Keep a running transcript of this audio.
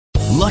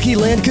Lucky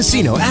Land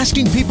Casino,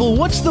 asking people,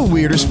 what's the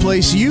weirdest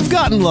place you've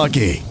gotten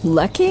lucky?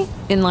 Lucky?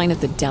 In line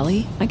at the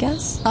deli, I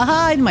guess?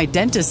 Aha, in my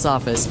dentist's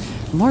office.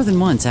 More than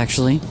once,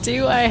 actually.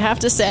 Do I have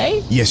to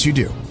say? Yes, you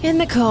do. In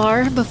the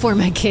car before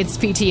my kids'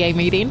 PTA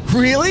meeting.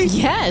 Really?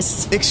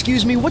 Yes.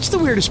 Excuse me, what's the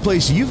weirdest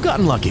place you've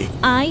gotten lucky?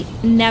 I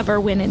never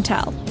win and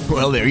tell.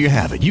 Well, there you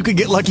have it. You can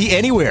get lucky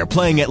anywhere,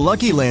 playing at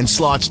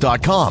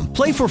LuckyLandSlots.com.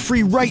 Play for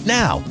free right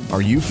now.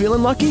 Are you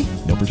feeling lucky?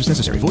 No purchase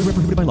necessary. Void where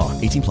prohibited by law.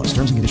 18 plus.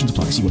 Terms and conditions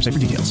apply. See website for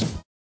details.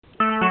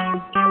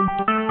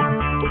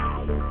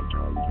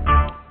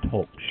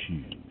 Talk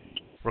shoes.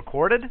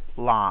 Recorded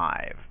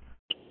live.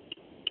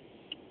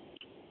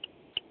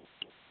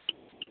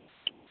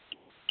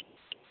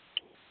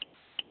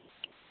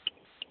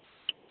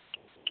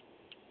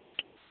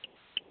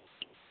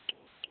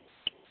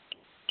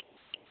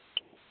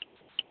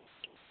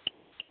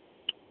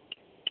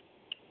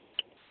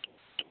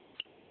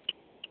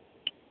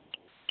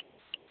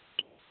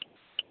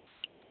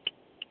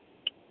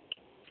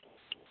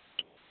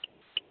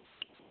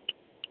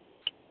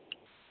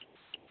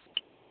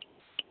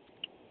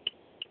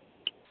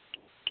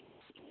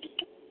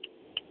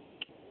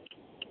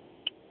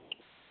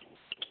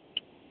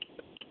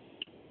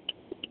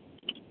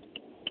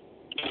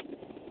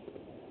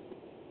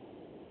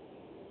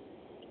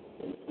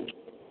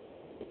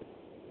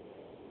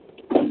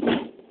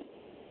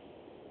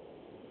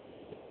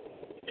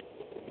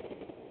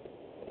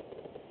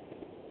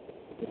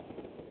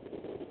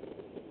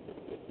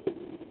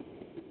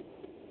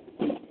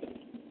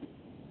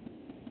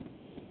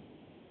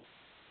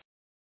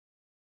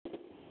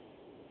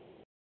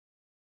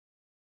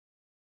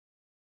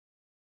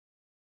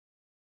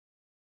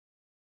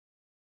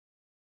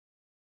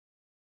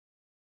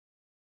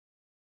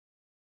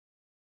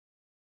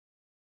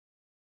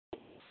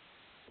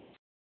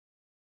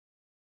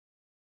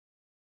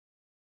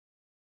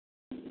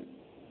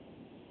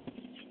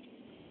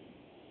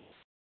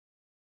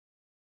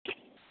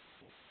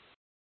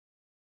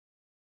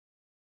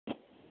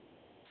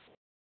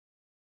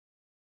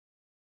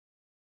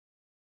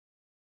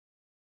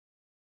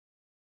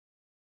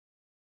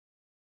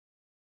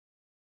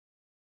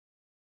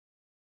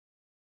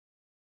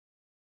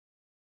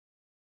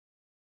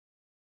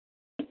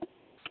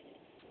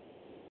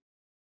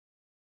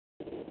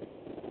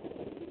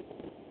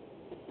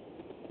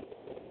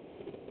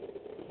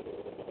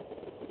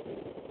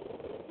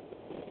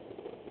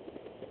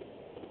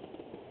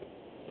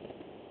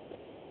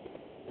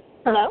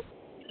 Hello?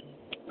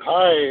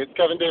 Hi, it's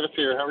Kevin Davis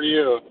here. How are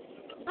you?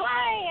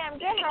 Hi, I'm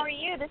good. How are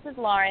you? This is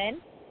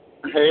Lauren.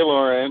 Hey,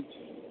 Lauren.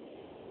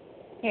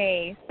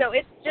 Hey, so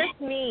it's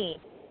just me.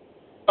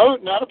 Oh,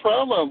 not a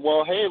problem.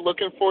 Well, hey,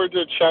 looking forward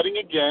to chatting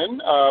again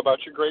about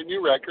your great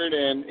new record,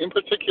 and in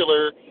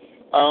particular,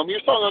 your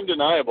song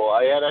Undeniable.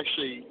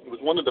 It was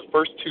one of the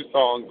first two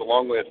songs,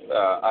 along with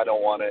I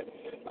Don't Want It,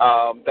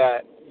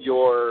 that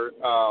your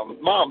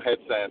mom had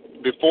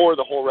sent before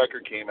the whole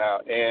record came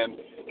out. And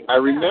I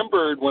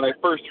remembered when I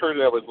first heard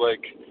it, I was like,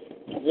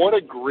 what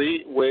a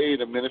great way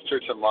to minister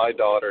to my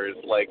daughters,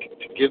 like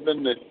to give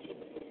them this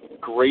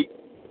great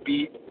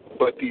beat,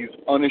 but these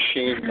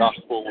unashamed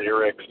gospel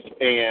lyrics.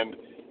 And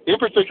in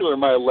particular,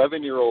 my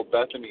 11-year-old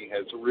Bethany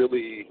has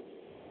really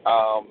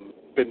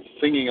been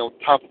singing on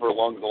top of her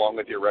lungs along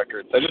with your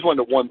records. I just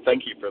wanted to,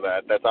 thank you for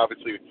that. That's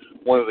obviously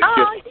one of the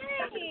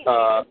gifts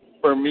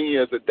for me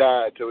as a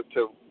dad to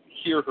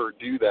hear her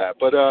do that.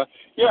 But,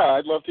 yeah,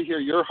 I'd love to hear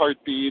your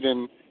heartbeat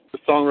and the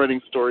songwriting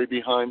story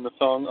behind the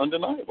song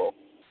Undeniable.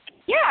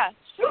 Yeah,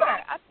 sure,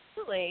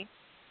 absolutely.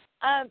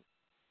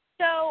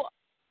 So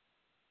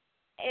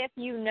if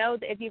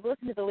you've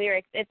listened to the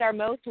lyrics, it's our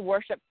most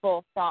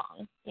worshipful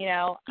song, you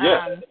know.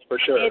 Yeah, for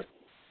sure.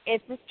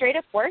 It's a straight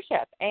up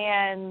worship,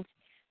 and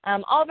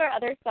all of our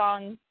other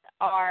songs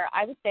are,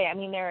 I would say, I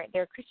mean,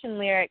 they're Christian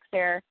lyrics.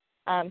 They're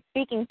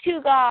speaking to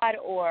God,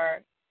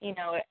 or you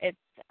know, it's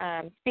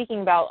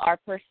speaking about our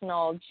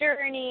personal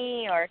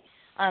journey, or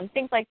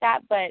things like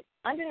that. But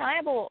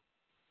Undeniable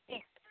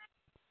speaks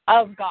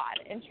of God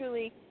and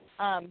truly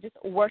just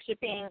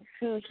worshiping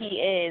who He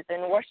is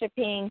and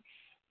worshiping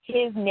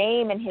His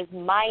name and His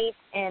might.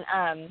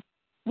 And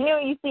you know,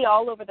 you see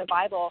all over the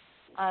Bible,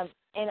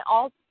 in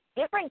all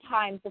different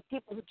times of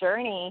people's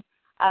journey,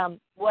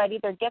 what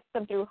either gets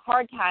them through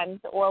hard times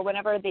or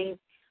whenever they've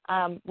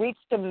reached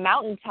a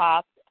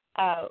mountaintop,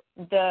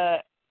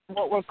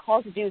 what we're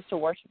called to do is to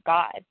worship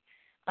God,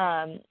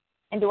 and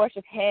to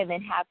worship Him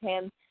and have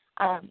Him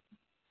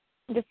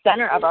the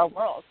center of our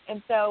world.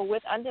 And so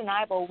with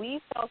Undeniable, we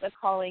felt a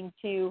calling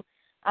to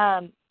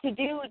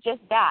do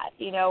just that,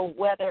 you know,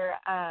 whether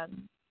or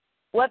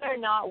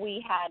not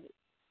we had,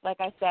 like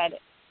I said,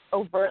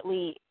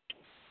 overtly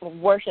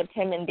worshipped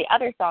Him in the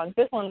other songs.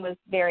 This one was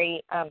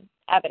very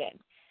evident.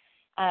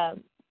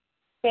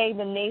 Say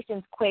the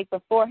nations quake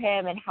before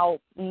Him and how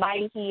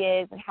mighty He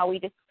is and how we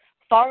just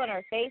fall on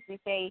our face. We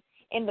say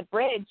in the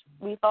bridge,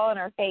 we fall on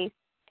our face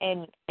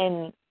in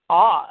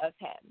awe of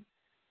Him.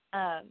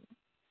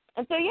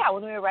 And so, yeah,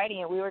 when we were writing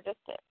it, we were just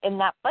in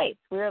that place.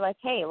 We were like,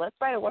 hey, let's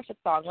write a worship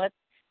song.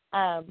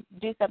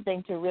 do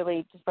something to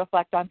really just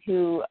reflect on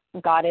who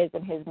God is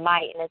and His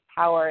might and His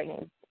power and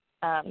His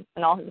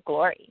and all His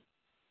glory.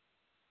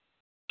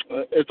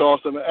 It's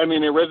awesome. I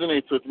mean, it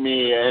resonates with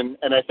me, and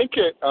I think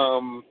it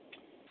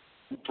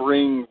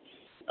brings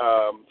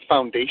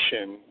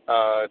foundation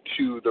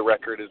to the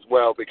record as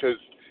well, because,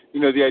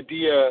 the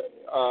idea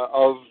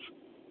of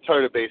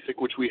Tired of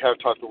Basic, which we have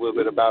talked a little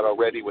bit about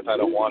already with I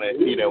Don't Want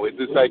It, is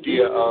this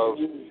idea of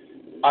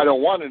I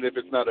don't want it if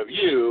it's not of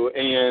you,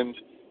 and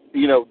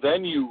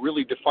then you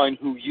really define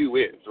who you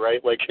is,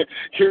 right? Like,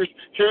 here's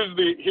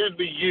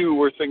the you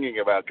we're singing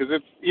about, because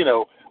it's,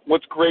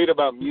 what's great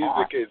about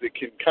music is it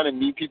can kind of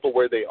meet people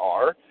where they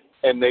are,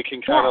 and they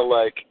can kind of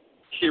like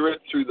hear it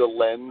through the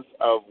lens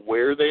of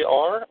where they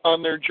are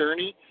on their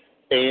journey.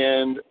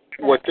 And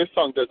what this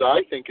song does,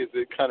 I think, is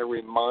it kind of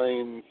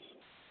reminds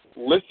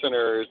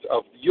listeners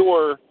of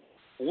your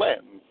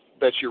lens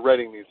that you're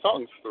writing these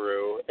songs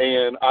through.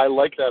 And I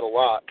like that a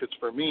lot, because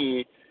for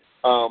me,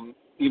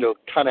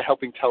 kind of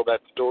helping tell that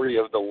story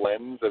of the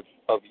lens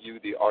of you,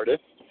 the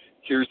artist.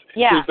 Here's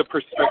the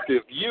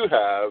perspective you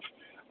have,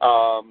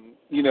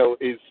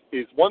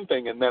 is one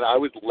thing. And then I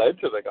was led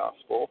to the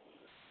gospel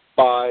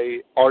by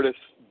artists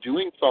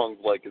doing songs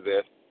like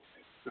this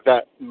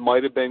that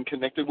might have been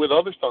connected with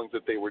other songs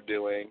that they were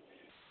doing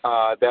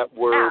that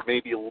were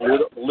maybe a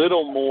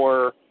little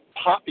more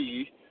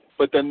poppy,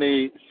 but then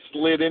they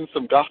slid in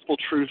some gospel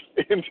truth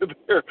into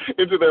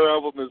their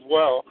album as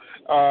well.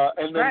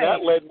 And then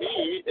that led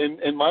me,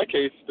 in my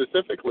case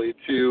specifically,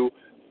 to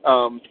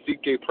seek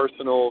a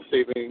personal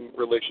saving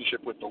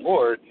relationship with the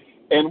Lord.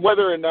 And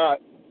whether or not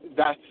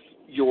that's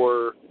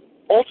your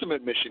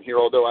ultimate mission here,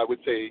 although I would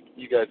say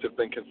you guys have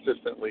been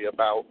consistently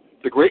about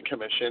the Great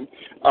Commission,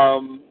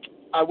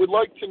 I would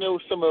like to know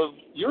some of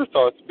your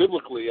thoughts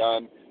biblically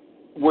on,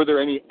 were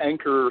there any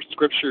anchor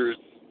scriptures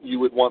you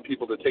would want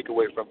people to take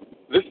away from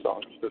this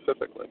song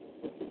specifically?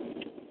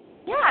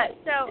 Yeah,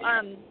 so,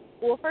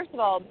 well, first of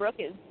all, Brooke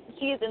is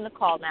in the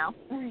call now.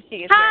 She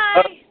is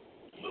Hi. here.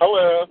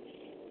 Hello.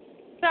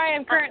 Sorry,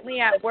 I'm currently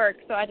at work,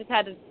 so I just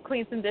had to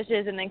clean some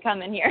dishes and then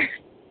come in here.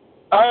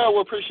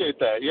 We'll appreciate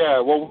that. Yeah,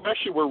 well,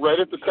 actually, we're right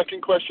at the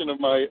second question of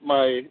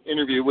my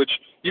interview, which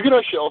you can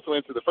actually also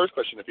answer the first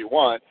question if you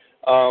want.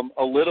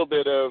 A little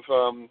bit of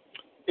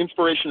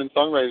inspiration and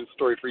songwriting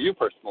story for you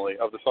personally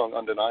of the song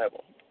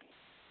Undeniable.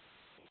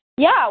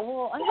 Yeah,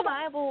 well,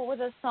 Undeniable was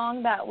a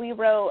song that we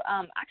wrote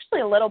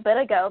actually a little bit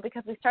ago,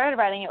 because we started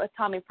writing it with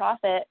Tommy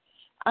Prophet,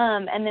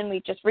 and then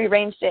we just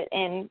rearranged it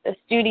in the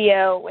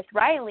studio with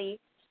Riley.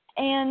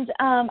 And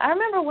I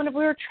remember when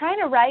we were trying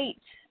to write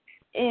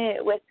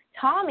it with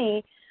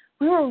Tommy,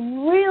 we were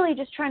really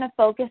just trying to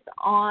focus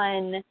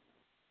on,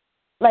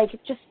 like,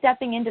 just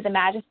stepping into the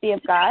majesty of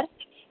God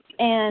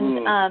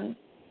and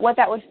what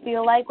that would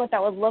feel like, what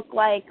that would look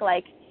like.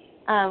 Like,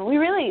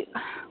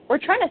 we're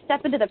trying to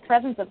step into the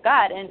presence of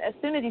God, and as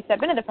soon as you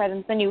step into the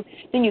presence, then you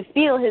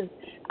feel His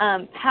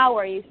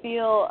power, you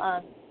feel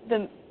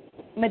the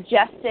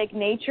majestic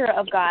nature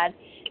of God,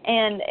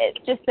 and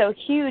it's just so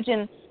huge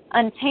and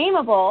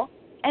untamable.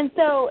 And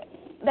so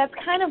that's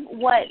kind of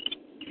what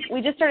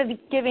we just started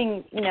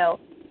giving,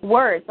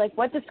 words, like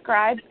what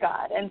describes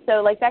God. And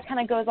so, like, that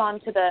kind of goes on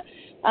to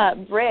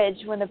the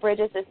bridge, when the bridge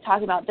is just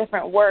talking about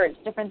different words,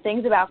 different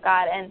things about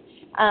God.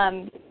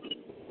 And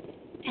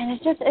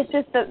it's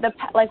just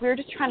like we were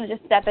just trying to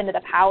just step into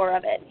the power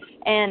of it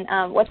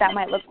and what that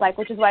might look like,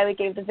 which is why we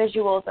gave the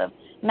visuals of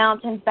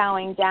mountains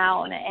bowing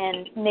down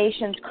and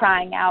nations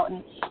crying out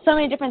and so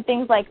many different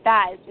things like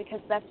that, is because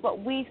that's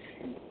what we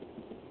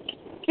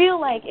feel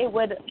like it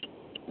would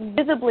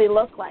visibly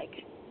look like.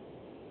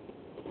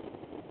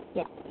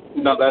 Yeah.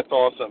 No, that's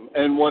awesome.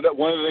 And one of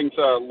the things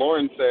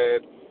Lauren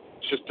said,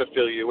 just to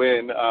fill you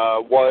in,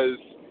 was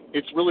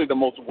it's really the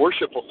most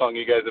worshipful song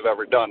you guys have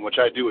ever done, which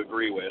I do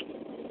agree with.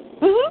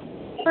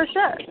 Mm-hmm. For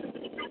sure.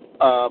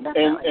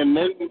 And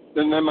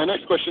then my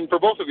next question for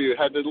both of you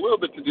had a little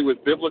bit to do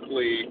with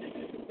biblically,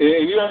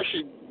 and you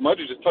actually might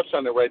have just touched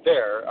on it right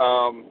there.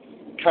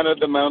 Kind of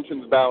the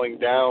mountains bowing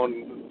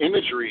down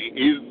imagery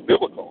is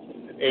biblical.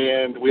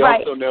 And we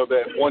also know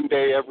that one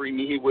day every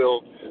knee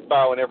will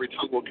bow and every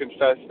tongue will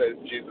confess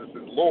that Jesus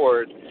is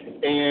Lord.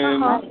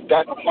 And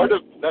that's part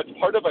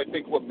of I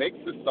think what makes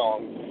this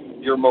song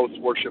your most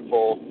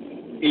worshipful,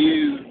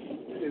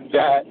 is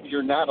that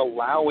you're not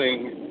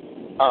allowing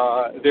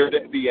there to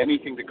be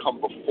anything to come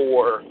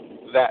before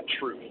that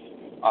truth.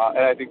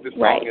 And I think this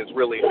song is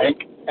really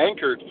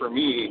anchored for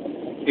me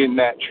in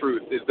that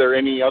truth. Is there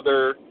any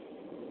other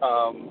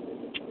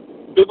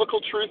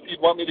biblical truth you'd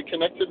want me to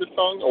connect to this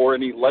song, or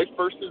any life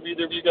verses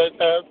either of you guys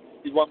have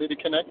you'd want me to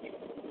connect?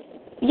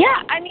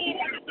 Yeah, I mean,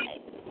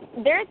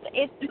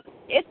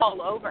 it's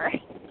all over.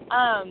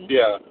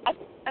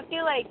 I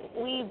feel like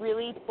we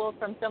really pulled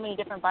from so many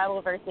different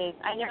Bible verses.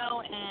 I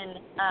know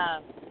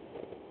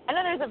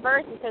there's a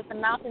verse that says the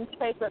mountains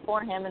quake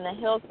before Him and the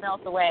hills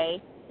melt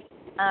away.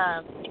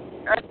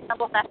 Earth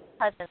trembles at His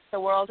presence, the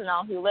world and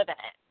all who live in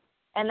it.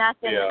 And that's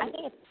in, I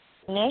think it's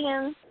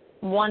Nahum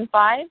 1:5.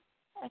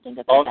 I think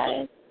that's what that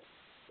is.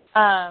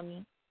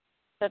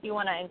 So if you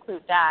want to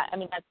include that, I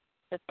mean,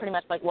 That's pretty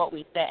much like what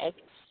we say.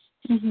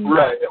 Mm-hmm.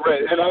 Right.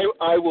 And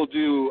I will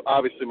do,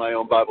 obviously, my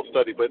own Bible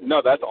study, but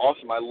no, that's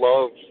awesome. I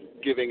love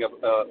giving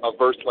a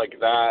verse like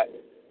that,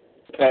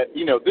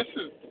 you know, this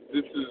has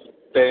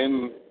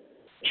been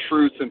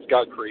true since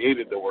God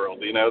created the world.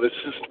 You know, this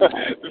is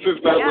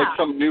not like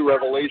some new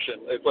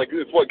revelation.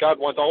 It's what God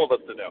wants all of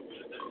us to know.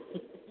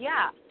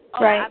 Yeah.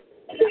 Oh, right.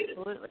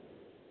 Absolutely.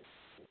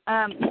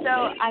 So,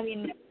 I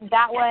mean,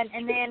 that one,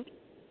 and then,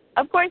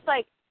 of course,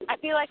 like, I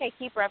feel like I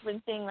keep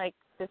referencing, like,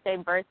 the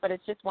same verse, but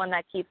it's just one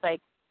that keeps,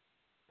 like,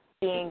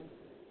 being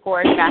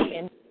poured back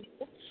in,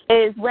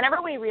 is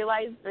whenever we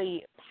realize the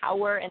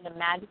power and the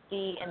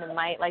majesty and the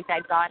might, like,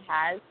 that God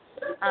has,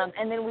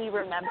 and then we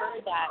remember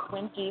that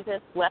when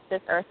Jesus left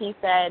this earth, he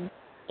said,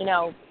 you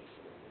know,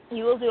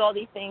 you will do all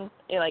these things,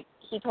 like,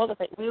 he told us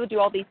that we would do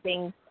all these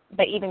things,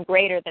 but even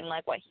greater than,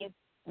 like, what he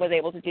was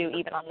able to do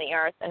even on the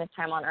earth and his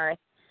time on earth.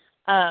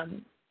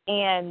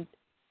 And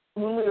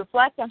when we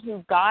reflect on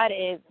who God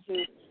is, who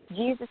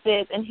Jesus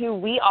is, and who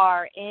we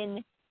are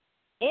in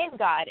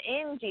God,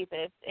 in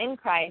Jesus, in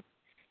Christ,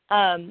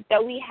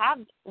 that we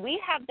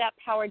have that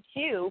power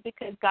too,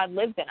 because God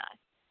lives in us.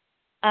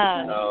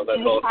 That's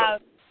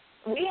awesome.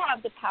 We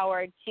have the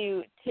power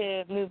to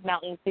move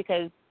mountains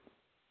because,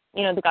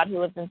 you know, the God who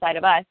lives inside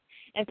of us.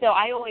 And so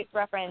I always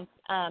reference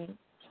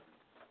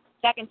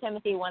 2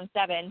 Timothy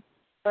 1:7,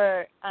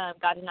 for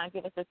God did not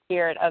give us a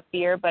spirit of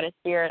fear, but a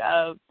spirit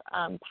of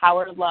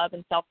power, love,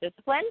 and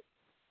self-discipline.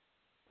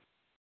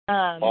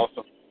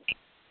 Awesome.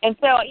 And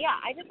so, yeah,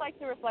 I just like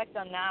to reflect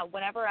on that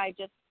whenever I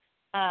just,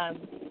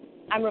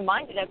 I'm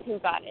reminded of who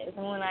God is,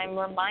 and when I'm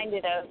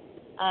reminded of,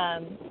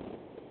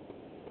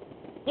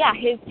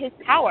 His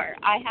power.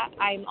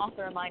 I'm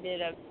also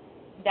reminded of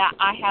that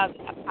I have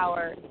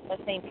the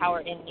same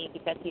power in me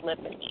because He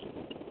lives in me.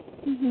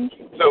 Mm-hmm.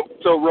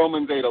 So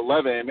Romans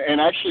 8:11, and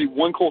actually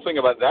one cool thing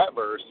about that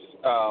verse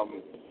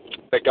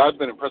that God's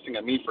been impressing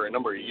on me for a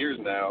number of years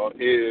now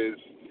is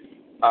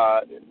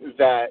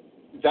that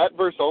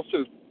verse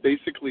also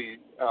basically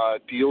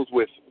deals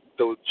with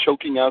those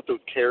choking out those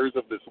cares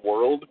of this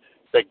world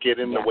that get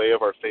in the way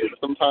of our faith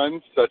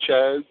sometimes, such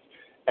as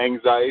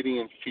anxiety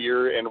and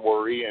fear and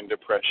worry and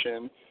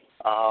depression,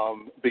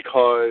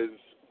 because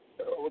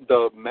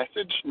the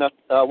message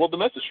the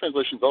message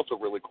translation is also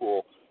really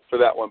cool for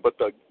that one, but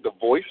the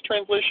voice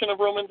translation of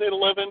Romans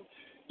 8:11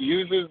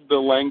 uses the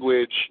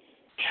language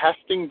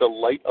casting the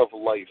light of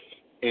life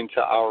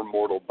into our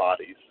mortal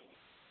bodies.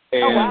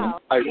 And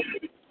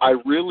I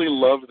really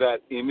love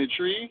that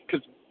imagery,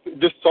 because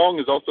this song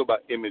is also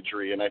about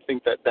imagery, and I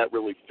think that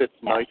really fits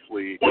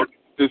nicely.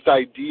 This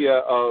idea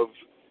of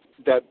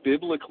that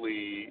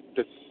biblically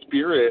the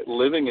Spirit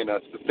living in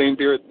us, the same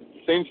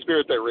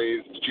Spirit that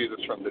raised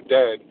Jesus from the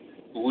dead,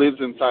 lives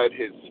inside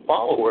His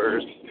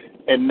followers,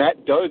 and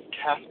that does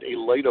cast a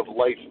light of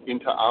life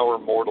into our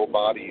mortal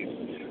bodies,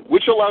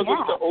 which allows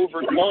us to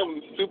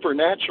overcome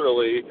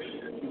supernaturally,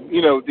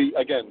 you know, these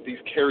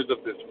cares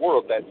of this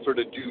world that sort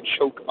of do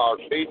choke our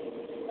faith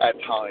at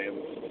times.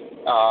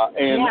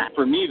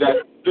 For me,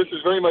 this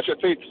is very much a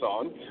faith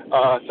song,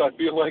 so I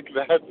feel like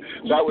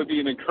that would be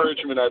an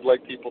encouragement I'd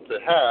like people to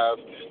have.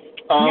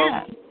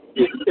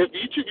 If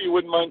each of you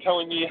wouldn't mind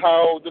telling me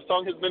how the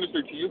song has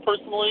ministered to you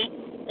personally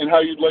and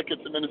how you'd like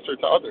it to minister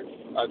to others,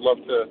 I'd love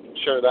to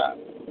share that.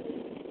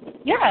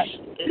 Yeah.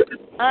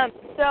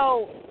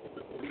 So,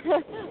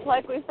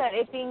 like we said,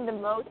 it being the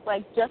most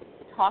like just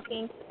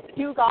talking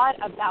to God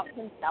about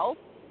Himself.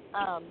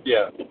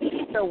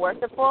 So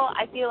worshipful.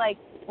 I feel like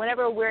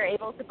whenever we're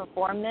able to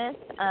perform this,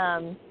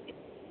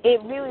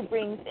 it really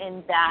brings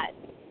in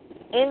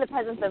the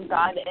presence of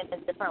God in a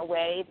different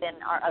way than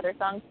our other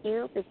songs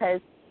do,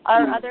 because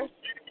our others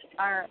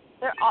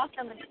they're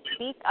awesome and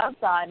speak of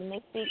God, and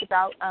they speak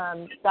about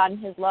God and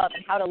His love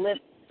and how to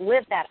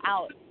live that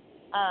out.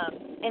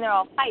 And they're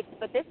all hyped,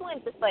 but this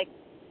one just like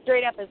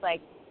straight up is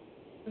like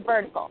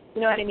vertical.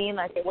 You know what I mean?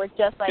 Like we're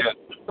just like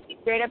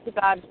straight up to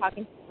God,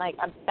 talking like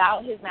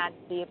about His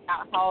majesty,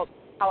 about how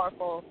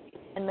powerful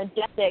and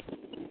majestic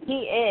He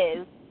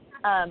is.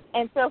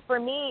 And so for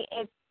me,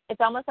 it's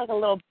almost like a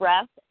little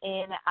breath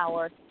in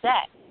our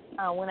set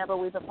whenever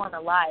we perform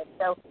it live.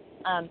 So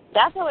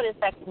that's how it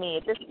affects me.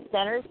 It just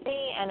centers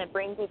me, and it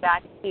brings me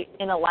back to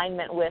in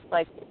alignment with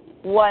like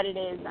what it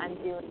is I'm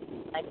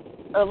doing. Like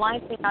it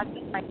aligns me not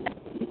just my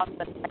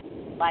but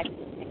my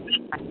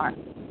heart.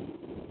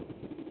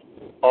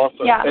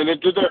 Awesome. Yeah. And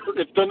it's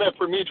done that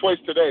for me twice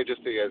today,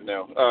 just so you guys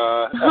know.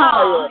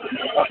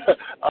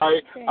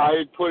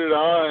 I put it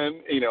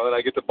on, you know, and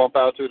I get to bump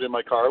out to it in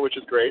my car, which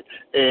is great.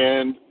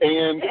 And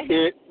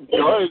it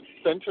does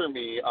center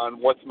me on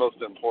what's most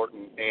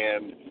important.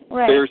 And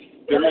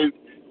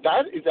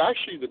that is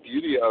actually the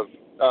beauty of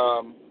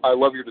I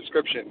love your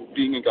description,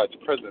 being in God's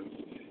presence,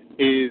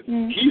 is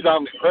He's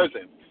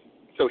omnipresent.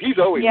 So He's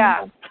always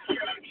there.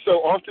 So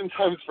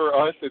oftentimes for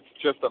us, it's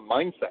just a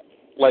mindset.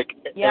 Like,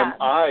 am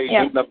I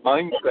in the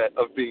mindset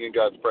of being in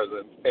God's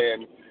presence?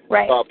 And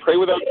pray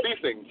without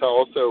ceasing, to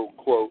also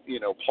quote, you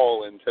know,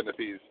 Paul in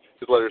his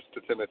letters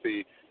to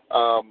Timothy,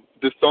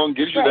 this song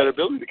gives you that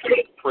ability to kind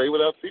of pray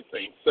without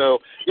ceasing. So,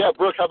 yeah,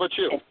 Brooke, how about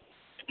you?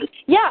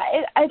 Yeah,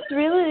 it's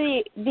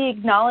really the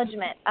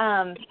acknowledgement.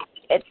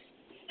 It's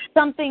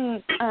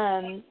something,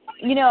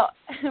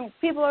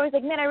 people are always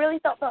like, man, I really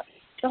felt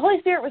the Holy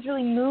Spirit was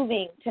really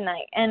moving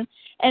tonight. And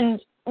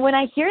when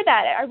I hear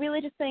that, I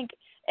really just think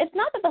it's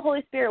not that the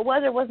Holy Spirit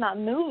was or was not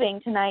moving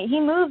tonight. He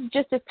moves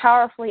just as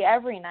powerfully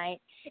every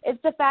night.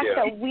 It's the fact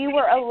that we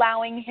were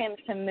allowing him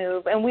to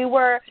move, and we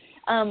were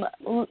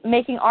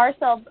making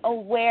ourselves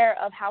aware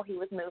of how he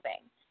was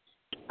moving.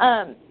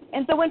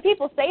 And so when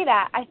people say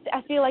that,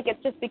 I feel like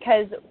it's just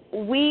because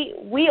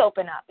we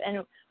open up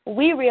and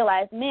we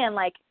realize, man,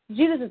 like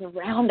Jesus is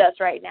around us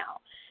right now.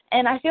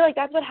 And I feel like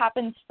that's what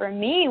happens for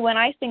me when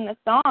I sing the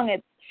song.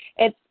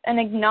 It's an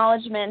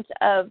acknowledgement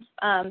of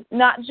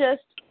not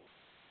just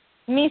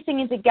me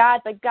singing to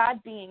God, but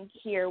God being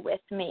here with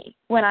me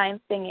when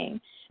I'm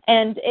singing.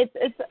 And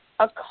it's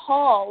a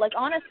call. Like,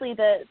 honestly,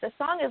 the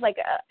song is like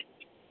a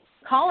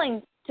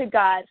calling to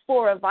God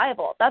for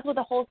revival. That's what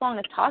the whole song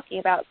is talking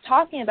about. It's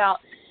talking about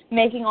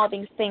making all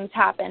these things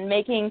happen,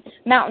 making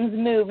mountains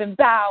move and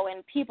bow,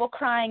 and people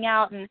crying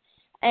out.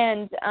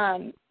 And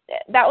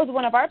that was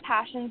one of our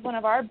passions, one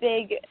of our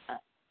big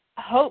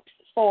hopes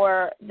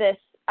for this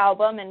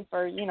album and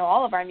for,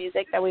 all of our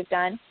music that we've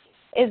done,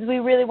 is we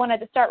really wanted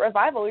to start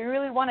revival. We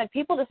really wanted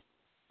people to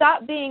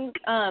stop being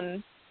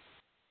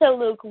so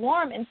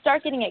lukewarm and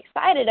start getting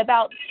excited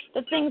about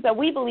the things that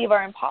we believe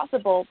are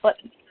impossible but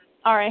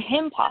are in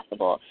him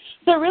possible.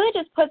 So it really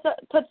just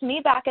puts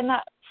me back in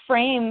that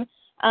frame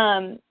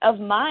of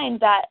mind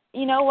that,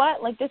 you know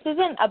what, like, this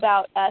isn't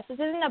about us. This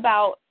isn't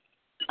about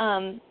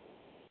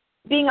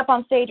being up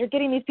on stage or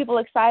getting these people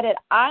excited.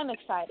 I'm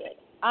excited.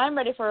 I'm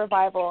ready for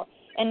revival.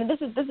 And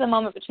this is a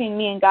moment between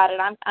me and God,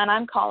 and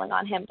I'm calling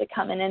on him to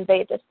come and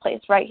invade this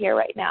place right here,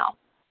 right now.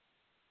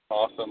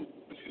 Awesome.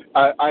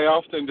 I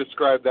often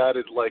describe that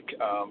as like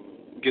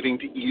getting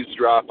to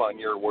eavesdrop on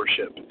your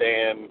worship,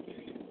 and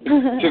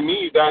to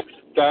me that's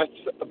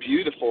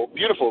beautiful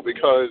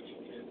because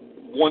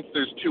once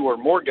there's two or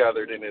more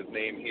gathered in his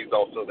name, he's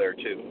also there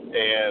too.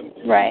 And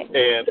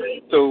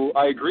so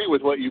I agree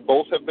with what you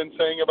both have been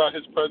saying about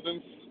his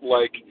presence.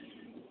 Like,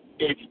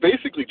 it's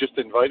basically just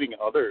inviting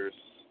others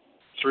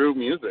through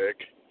music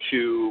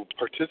to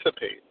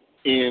participate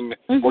in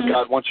what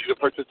God wants you to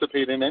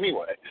participate in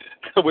anyway,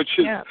 which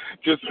is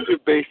just to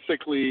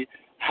basically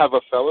have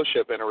a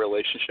fellowship and a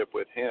relationship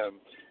with him.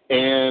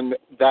 And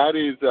that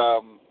is,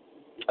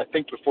 I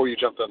think before you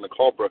jumped on the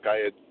call, Brooke, I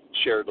had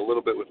shared a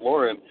little bit with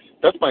Lauren.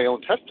 That's my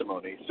own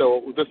testimony.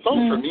 So the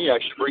song for me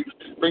actually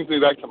brings me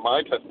back to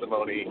my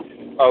testimony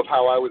of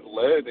how I was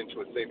led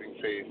into a saving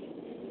faith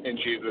in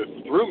Jesus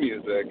through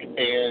music.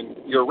 And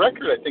your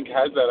record, I think,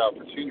 has that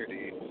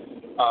opportunity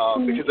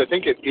because I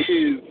think it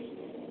is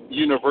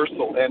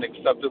universal and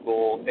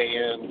acceptable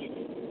and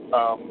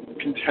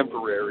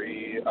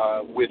contemporary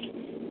with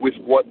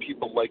what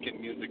people like in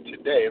music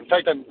today. In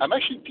fact, I'm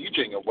actually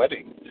DJing a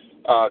wedding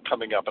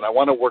coming up, and I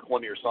want to work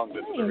one of your songs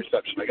into the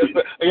reception. I got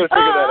to figure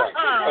that out.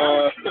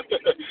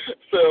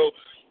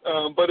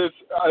 But it's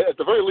at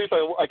the very least,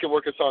 I can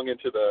work a song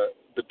into the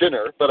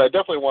dinner. But I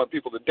definitely want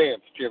people to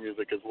dance to your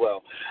music as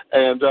well.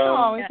 And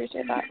we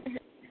appreciate that.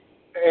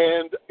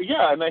 And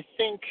yeah, and I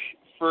think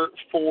for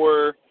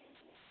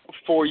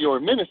your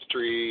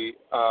ministry,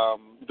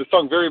 the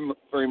song very,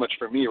 very much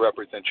for me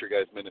represents your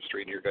guys'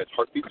 ministry and your guys'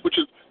 heartbeats, which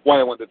is why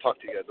I wanted to talk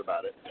to you guys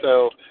about it.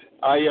 So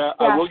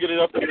I will get it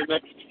up in the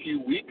next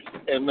few weeks.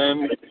 And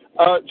then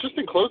just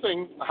in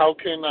closing, how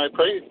can I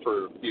pray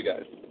for you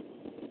guys?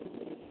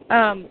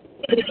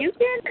 You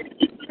can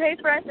pray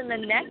for us in the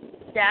next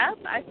step.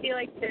 I feel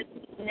like this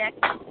next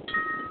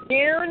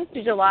June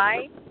to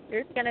July,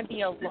 there's going to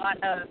be a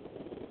lot of,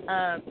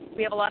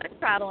 we have a lot of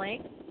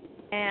traveling.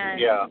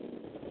 And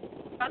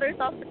others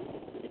also,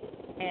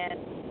 and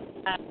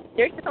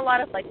there's just a lot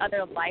of like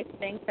other life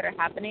things that are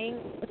happening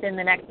within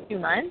the next 2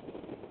 months.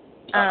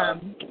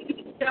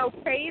 So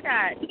pray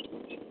that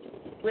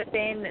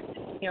within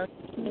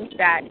things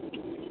that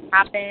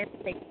happen,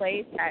 take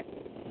place, that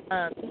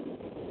as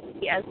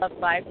Love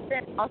Live,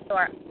 and also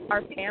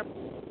our family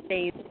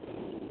stays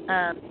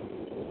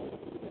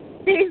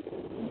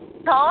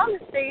calm,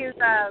 stays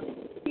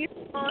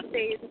peaceful,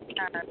 stays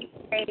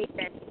safe,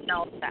 and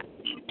all of that.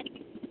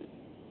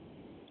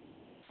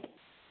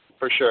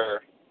 For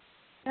sure.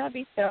 That would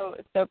be so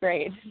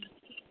great.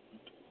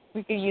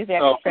 We could use the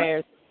extra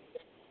prayers.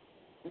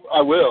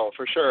 I will,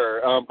 for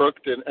sure. Brooke,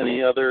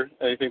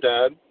 anything to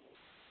add?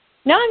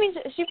 No, I mean,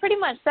 she pretty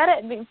much said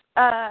it.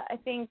 I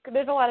think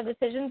there's a lot of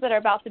decisions that are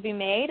about to be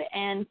made,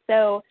 and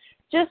so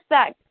just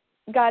that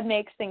God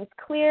makes things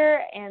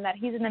clear and that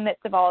he's in the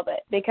midst of all of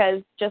it,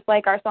 because just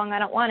like our song, I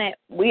Don't Want It,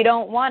 we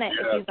don't want it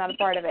if he's not a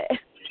part of it.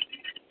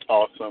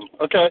 Awesome.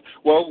 Okay.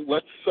 Well,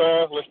 let's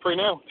pray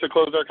now to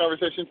close our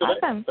conversation today.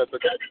 Awesome. That's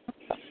okay.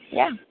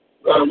 Yeah.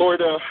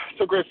 Lord,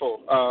 so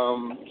grateful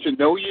to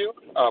know you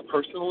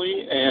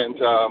personally and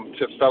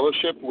to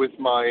fellowship with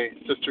my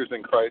sisters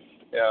in Christ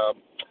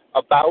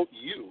about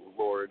you,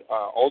 Lord. Lord,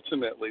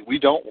 ultimately we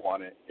don't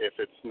want it if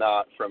it's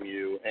not from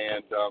you.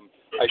 And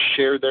I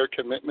share their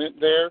commitment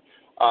there.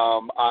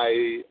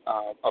 I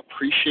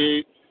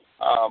appreciate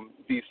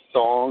these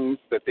songs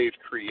that they've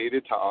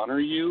created to honor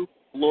you,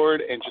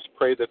 Lord, and just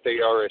pray that they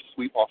are a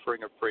sweet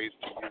offering of praise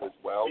to you as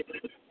well.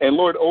 And,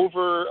 Lord,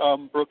 over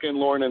Brooke and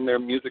Lauren and their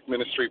music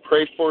ministry,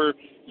 pray for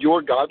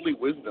your godly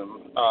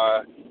wisdom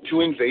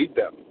to invade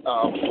them,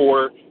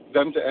 for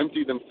them to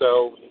empty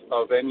themselves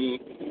of any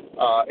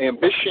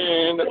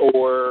ambition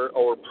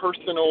or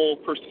personal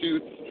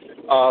pursuits,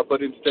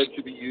 but instead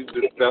to be used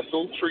as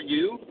vessels for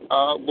you,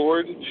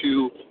 Lord,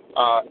 to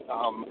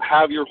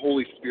have your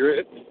Holy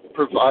Spirit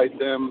provide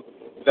them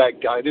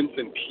that guidance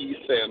and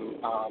peace and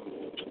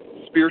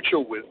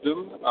spiritual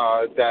wisdom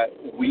that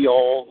we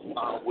all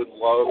would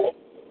love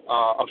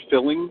a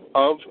filling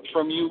of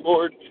from you,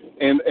 Lord.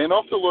 And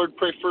also, Lord,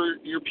 pray for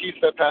your peace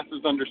that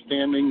passes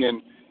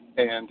understanding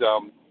and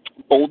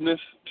boldness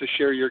to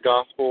share your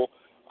gospel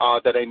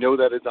that I know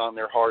that is on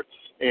their hearts.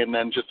 And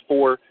then just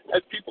for,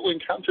 as people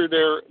encounter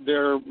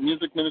their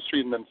music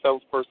ministry and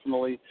themselves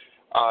personally,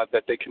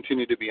 that they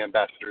continue to be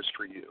ambassadors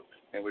for you.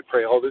 And we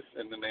pray all this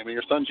in the name of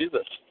your Son,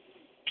 Jesus.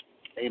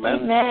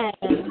 Amen. Amen.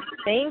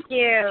 Thank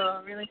you.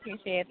 Really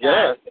appreciate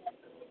that. Yeah.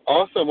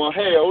 Awesome. Well,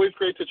 hey, always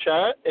great to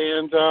chat,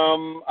 and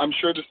I'm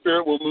sure the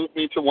Spirit will move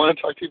me to want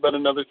to talk to you about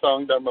another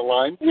song down the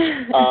line.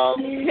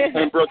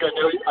 And Brooke,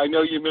 I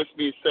know you missed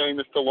me saying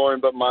this to Lauren,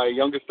 but my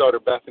youngest daughter,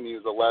 Bethany,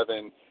 who's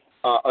 11,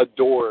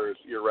 adores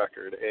your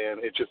record,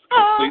 and it just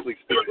completely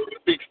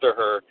speaks to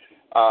her.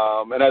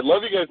 And I'd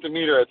love you guys to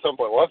meet her at some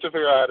point. We'll have to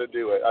figure out how to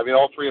do it. I mean,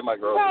 all three of my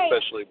girls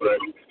especially,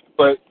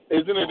 but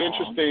isn't it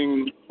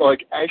interesting,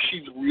 like, as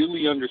she's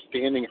really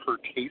understanding her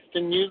taste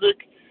in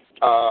music,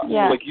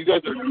 like, you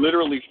guys are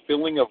literally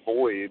filling a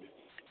void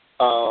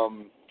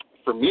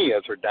for me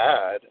as her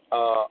dad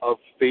of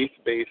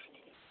faith-based,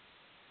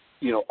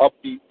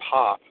 upbeat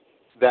pop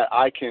that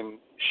I can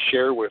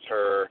share with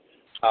her,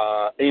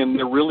 and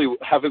there really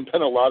haven't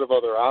been a lot of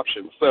other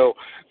options. So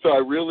I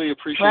really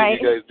appreciate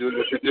you guys doing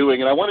what you're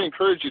doing, and I want to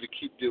encourage you to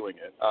keep doing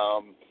it.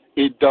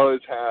 It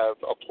does have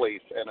a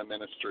place and a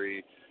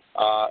ministry,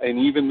 and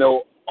even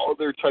though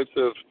other types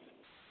of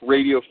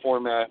radio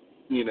format,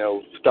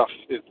 stuff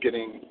is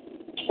getting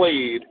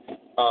played,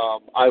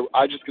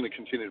 I'm just going to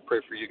continue to pray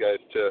for you guys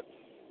to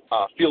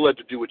feel led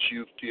to do what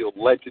you feel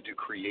led to do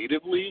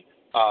creatively,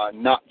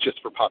 not just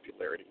for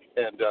popularity.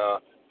 And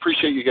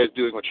appreciate you guys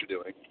doing what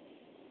you're doing.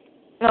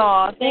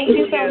 Oh, thank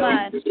you so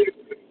much.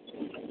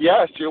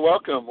 Yes, you're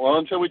welcome. Well,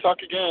 until we talk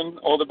again,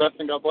 all the best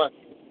and God bless.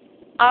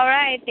 All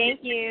right. Thank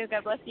you.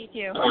 God bless you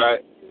too. All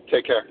right.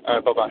 Take care. All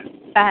right. Bye-bye.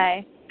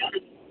 Bye.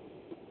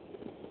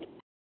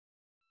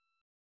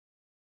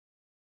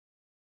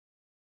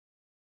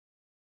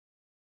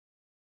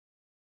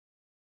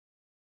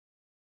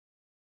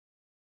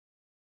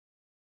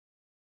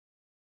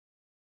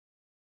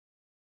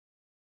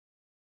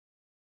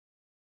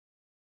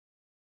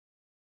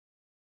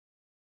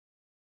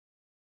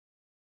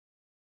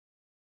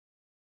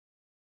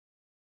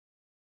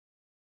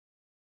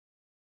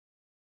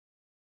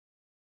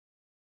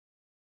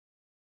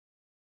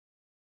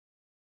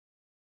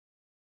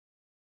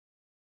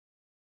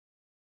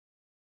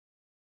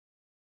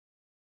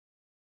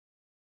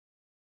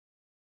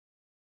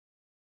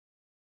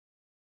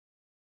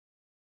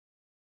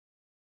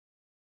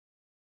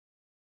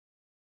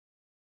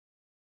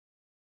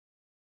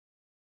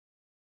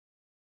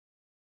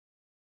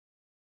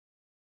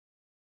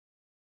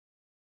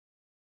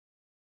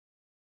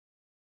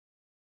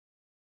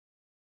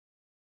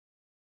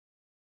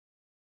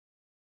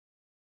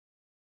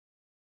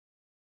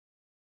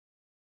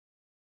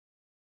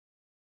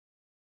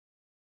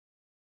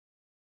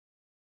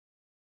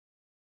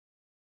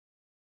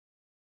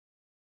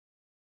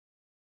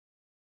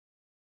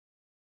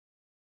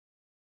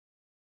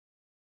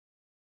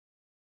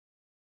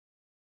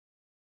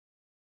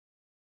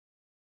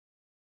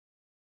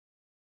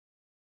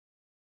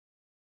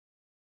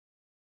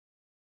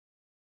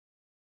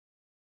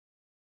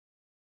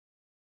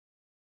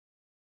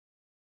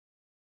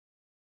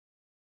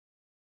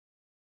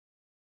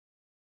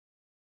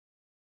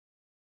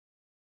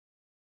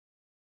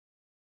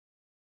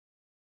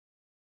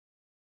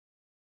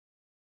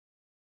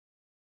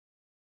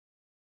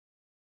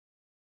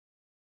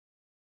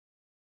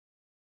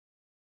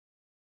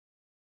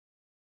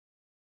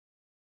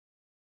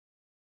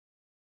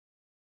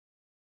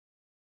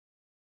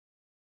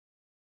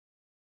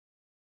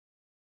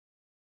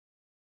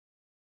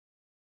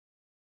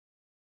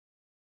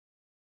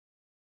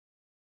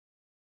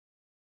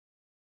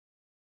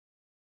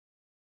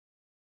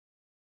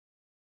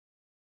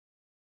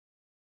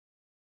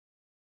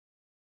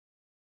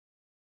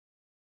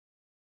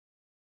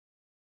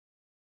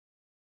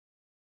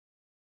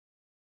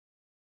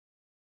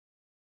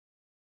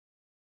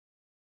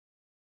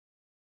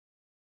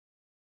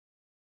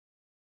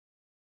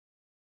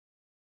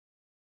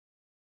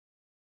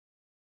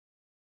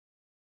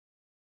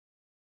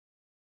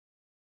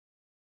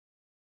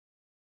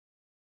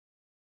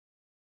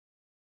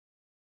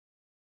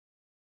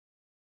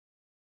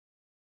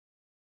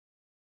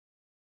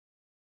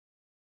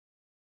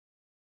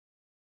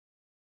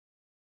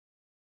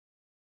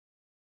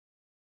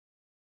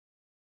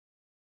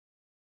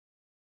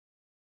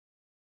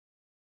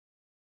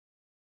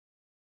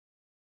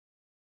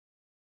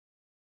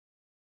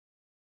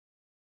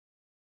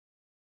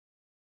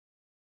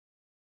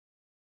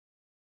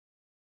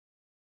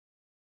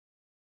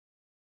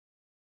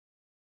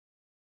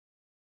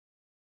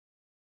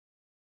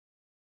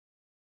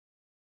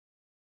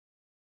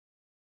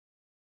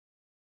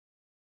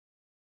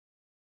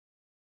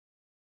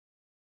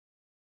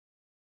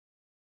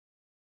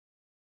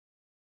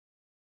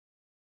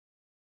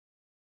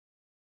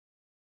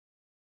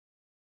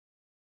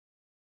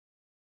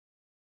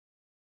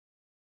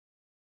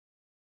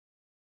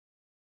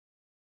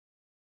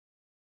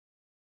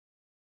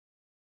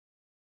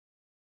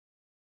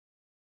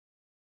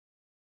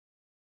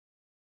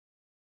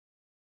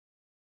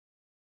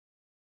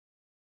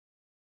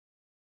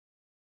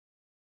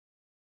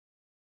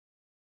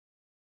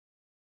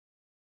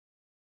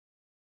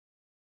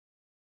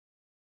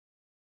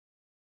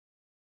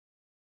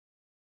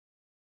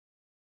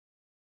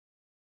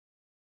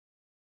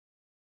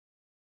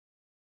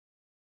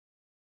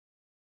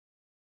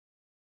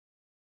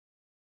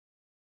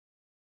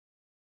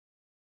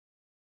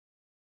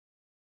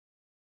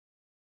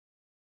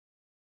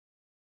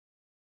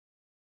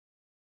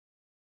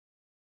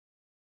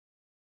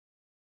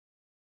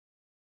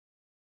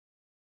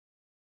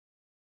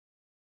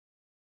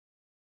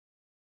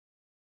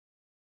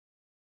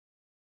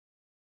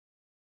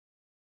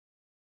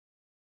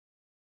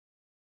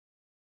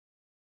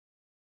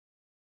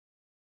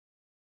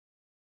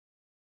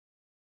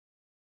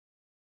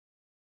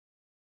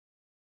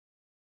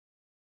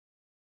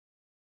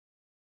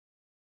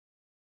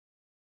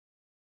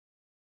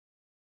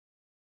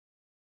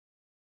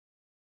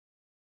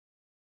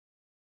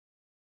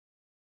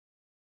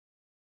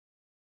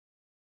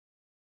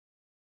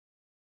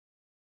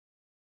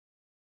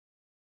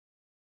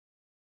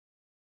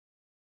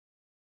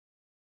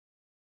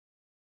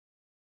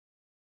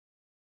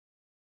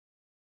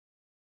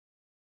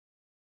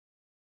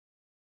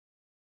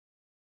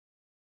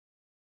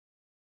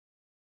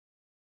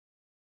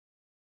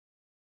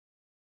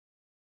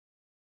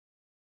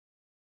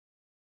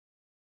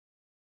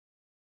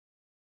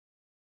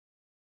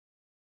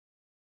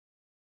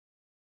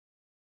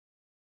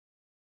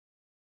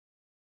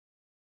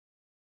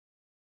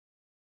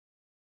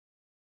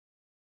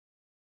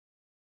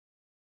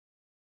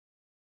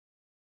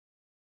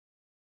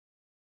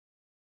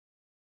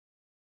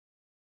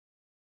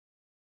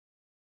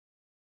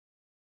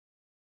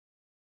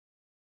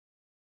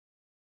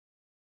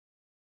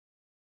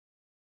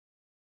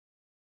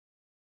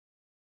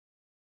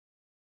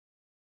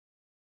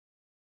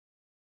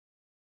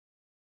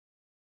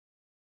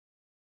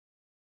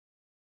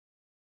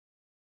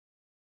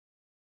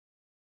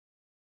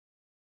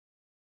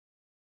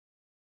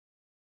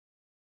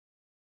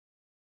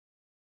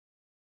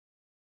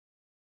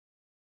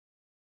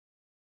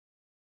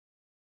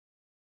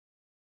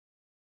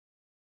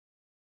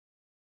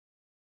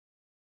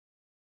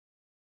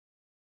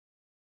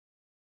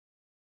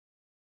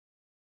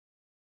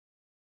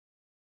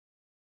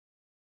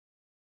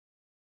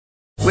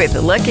 With the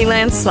Lucky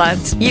Land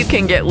Slots, you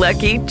can get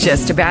lucky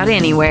just about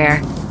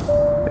anywhere.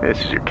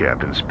 This is your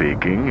captain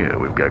speaking.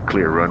 We've got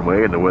clear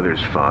runway and the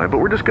weather's fine, but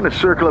we're just going to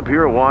circle up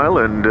here a while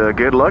and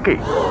get lucky.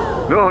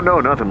 No,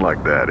 nothing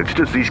like that. It's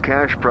just these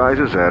cash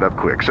prizes add up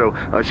quick. So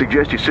I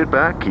suggest you sit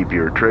back, keep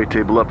your tray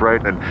table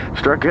upright, and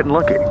start getting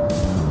lucky.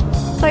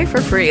 Play for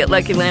free at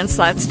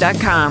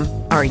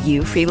LuckyLandSlots.com. Are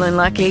you feeling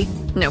lucky?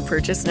 No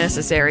purchase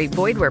necessary.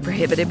 Void where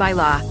prohibited by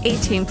law.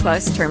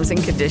 18+ terms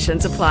and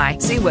conditions apply.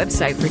 See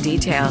website for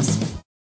details.